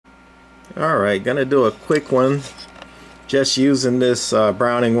Alright, gonna do a quick one, just using this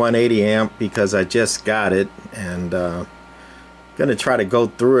Browning 180 amp because I just got it, and gonna try to go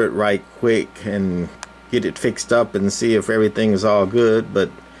through it right quick and get it fixed up and see if everything is all good.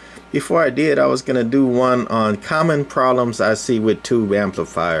 But before I did, I was gonna do one on common problems I see with tube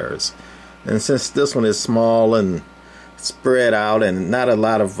amplifiers. And since this one is small and spread out and not a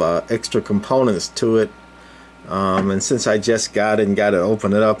lot of extra components to it, and since I just got it and got to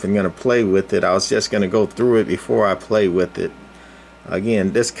open it up and gonna play with it, I was just gonna go through it before I play with it.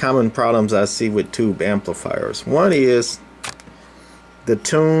 Again, there's common problems I see with tube amplifiers. One is the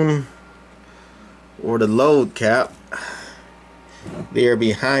tune or the load cap. They're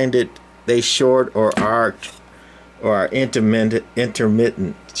behind it. They short or arc or are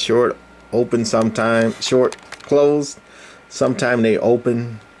intermittent. Short, open sometime, short, closed. Sometime they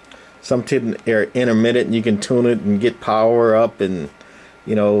open. Sometimes they're intermittent, and you can tune it and get power up, and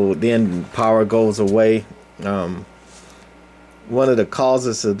then power goes away. One of the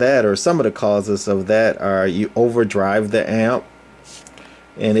causes of that, or some of the causes of that, are you overdrive the amp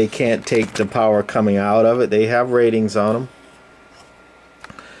and they can't take the power coming out of it. They have ratings on them.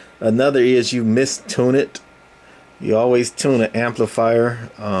 Another is you mistune it. You always tune an amplifier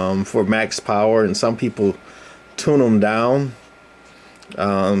for max power, and some people tune them down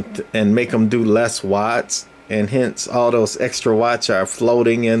and make them do less watts, and hence all those extra watts are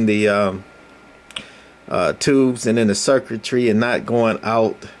floating in the tubes and in the circuitry and not going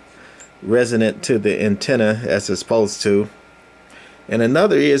out resonant to the antenna as it's supposed to. And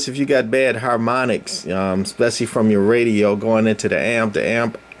another is if you got bad harmonics, especially from your radio going into the amp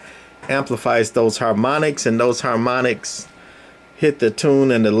amplifies those harmonics, and those harmonics hit the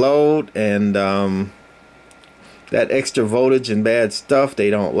tune and the load, and that extra voltage and bad stuff, they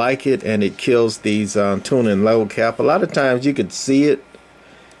don't like it, and it kills these tune and load cap. A lot of times you could see it,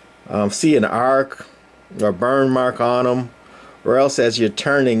 see an arc or burn mark on them, or else as you're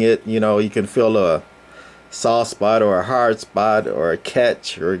turning it, you can feel a soft spot or a hard spot or a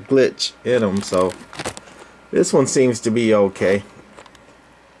catch or a glitch in them. So this one seems to be okay.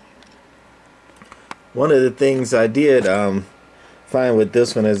 One of the things I did find with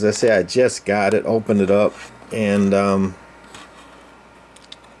this one, as I say, I just got it, opened it up, and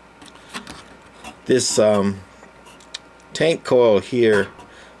this tank coil here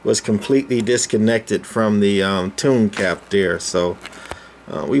was completely disconnected from the tune cap there. So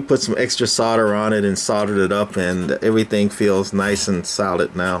we put some extra solder on it and soldered it up, and everything feels nice and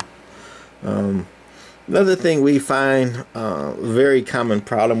solid now. Another thing we find very common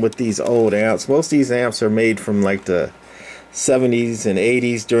problem with these old amps. Most of these amps are made from like the 70s and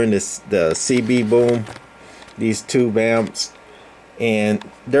 80s during the CB boom. These tube amps and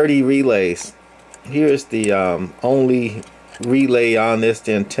dirty relays. Here's the only relay on this,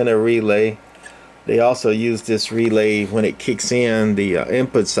 the antenna relay. They also use this relay when it kicks in the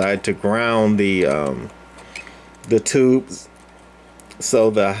input side to ground the tubes,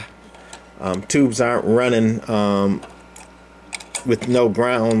 so the tubes aren't running with no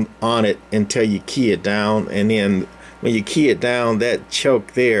ground on it until you key it down. And then when you key it down, that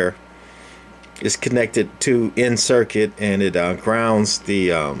choke there is connected to in circuit, and it grounds the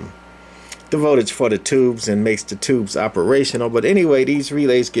voltage for the tubes and makes the tubes operational. But anyway, these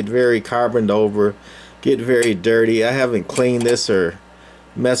relays get very carboned over, get very dirty. I haven't cleaned this or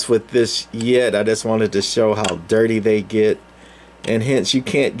messed with this yet. I just wanted to show how dirty they get, and hence you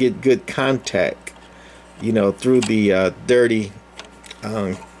can't get good contact through the dirty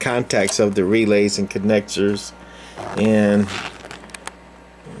contacts of the relays and connectors. And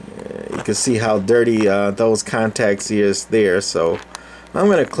you can see how dirty those contacts is there. So I'm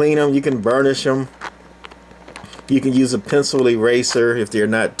going to clean them. You can burnish them. You can use a pencil eraser if they're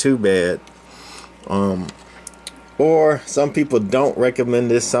not too bad. Or some people don't recommend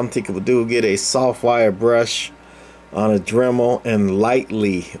this. Some people do get a soft wire brush on a Dremel and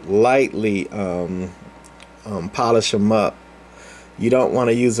lightly polish them up. You don't want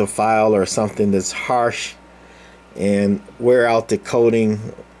to use a file or something that's harsh and wear out the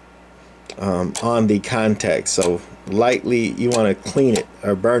coating on the contact. So lightly, you want to clean it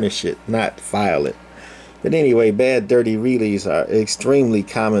or burnish it, not file it. But anyway, bad dirty relays are an extremely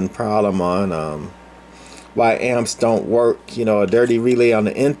common problem on why amps don't work. A dirty relay on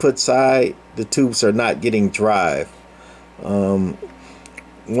the input side, the tubes are not getting drive. One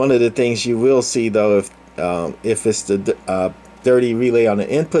of the things you will see though, if it's the dirty relay on the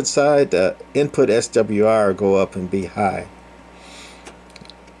input side, the input SWR will go up and be high.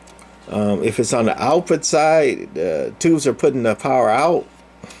 If it's on the output side, the tubes are putting the power out,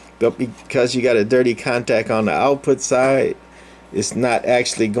 but because you got a dirty contact on the output side, It's not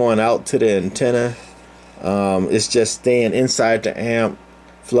actually going out to the antenna. It's just staying inside the amp,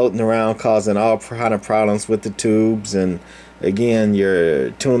 floating around, causing all kind of problems with the tubes, and again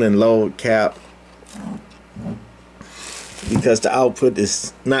your tune and load cap, because the output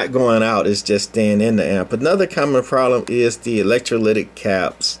is not going out, it's just staying in the amp. Another common problem is the electrolytic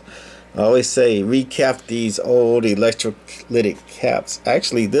caps. I always say recap these old electrolytic caps.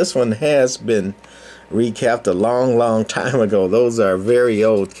 Actually, this one has been recapped a long time ago. Those are very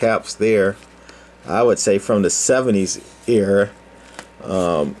old caps there. I would say from the 70s era.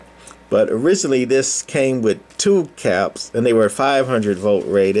 But originally this came with two caps, and they were 500 volt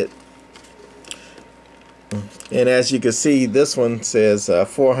rated. And as you can see, this one says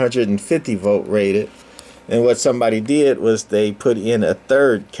 450 volt rated. And what somebody did was they put in a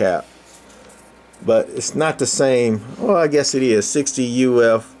third cap. But it's not the same. Well, I guess it is 60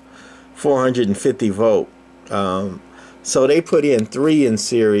 UF 450 volt. So they put in 3 in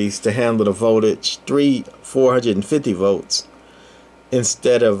series to handle the voltage, 3 450 volts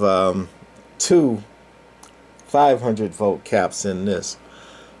instead of 2 500 volt caps in this.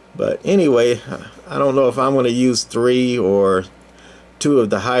 But anyway, I don't know if I'm going to use 3 or 2 of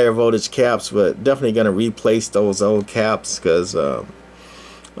the higher voltage caps, but definitely going to replace those old caps, because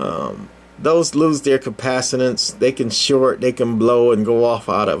those lose their capacitance. They can short, they can blow and go off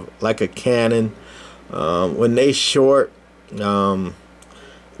out of like a cannon. When they short, a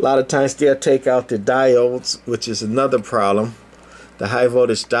lot of times they'll take out the diodes, which is another problem. The high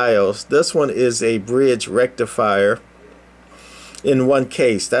voltage diodes. This one is a bridge rectifier in one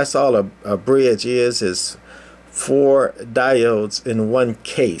case. That's all a bridge is 4 diodes in one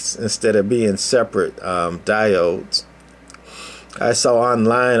case instead of being separate diodes. I saw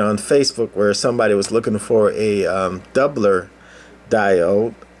online on Facebook where somebody was looking for a doubler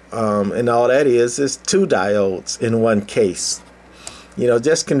diode, and all that is 2 diodes in one case. You know,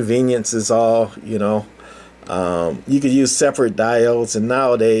 just convenience is all. You know, you could use separate diodes, and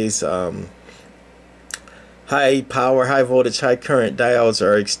nowadays high power, high voltage, high current diodes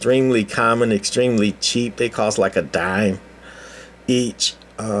are extremely common, extremely cheap. They cost like a dime each.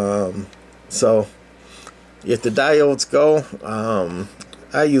 So if the diodes go,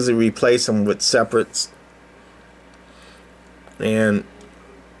 I usually replace them with separates. And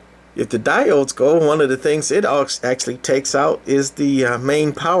if the diodes go, one of the things it actually takes out is the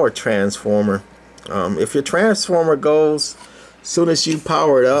main power transformer. If your transformer goes, as soon as you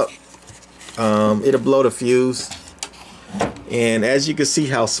power it up, it'll blow the fuse. And as you can see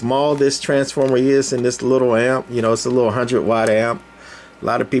how small this transformer is in this little amp, you know, it's a little 100 watt amp. A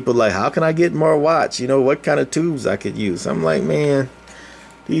lot of people like, how can I get more watts? You know, what kind of tubes I could use? I'm like, man,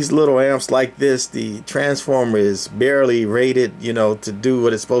 these little amps like this, the transformer is barely rated, you know, to do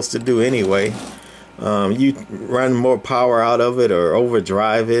what it's supposed to do anyway. You run more power out of it or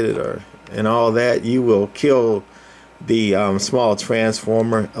overdrive it and all that, you will kill the small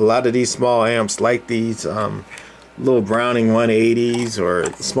transformer. A lot of these small amps like these little Browning 180s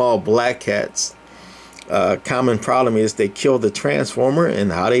or small Black Cats, common problem is they kill the transformer,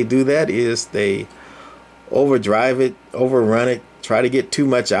 and how they do that is they overdrive it, overrun it, try to get too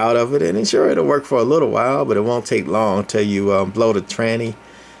much out of it, and sure, it'll work for a little while, but it won't take long till you blow the tranny,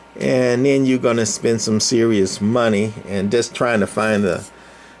 and then you're gonna spend some serious money. And just trying to find a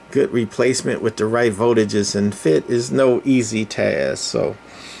good replacement with the right voltages and fit is no easy task. So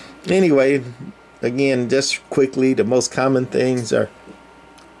anyway, again, just quickly, the most common things are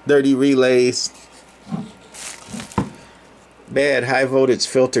dirty relays, bad high voltage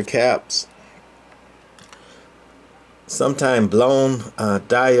filter caps, sometimes blown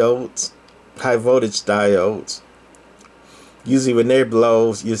diodes, high voltage diodes. Usually when they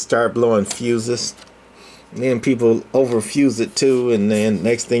blow, you start blowing fuses, and then people overfuse it too, and then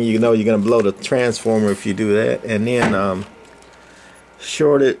next thing you know, you're gonna blow the transformer if you do that. And then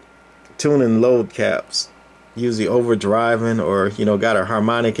shorted tune and load caps, usually overdriving, or you know, got a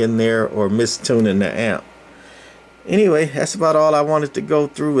harmonic in there, or mistuning the amp. Anyway, that's about all I wanted to go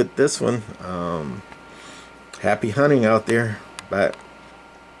through with this one. Happy hunting out there. Bye.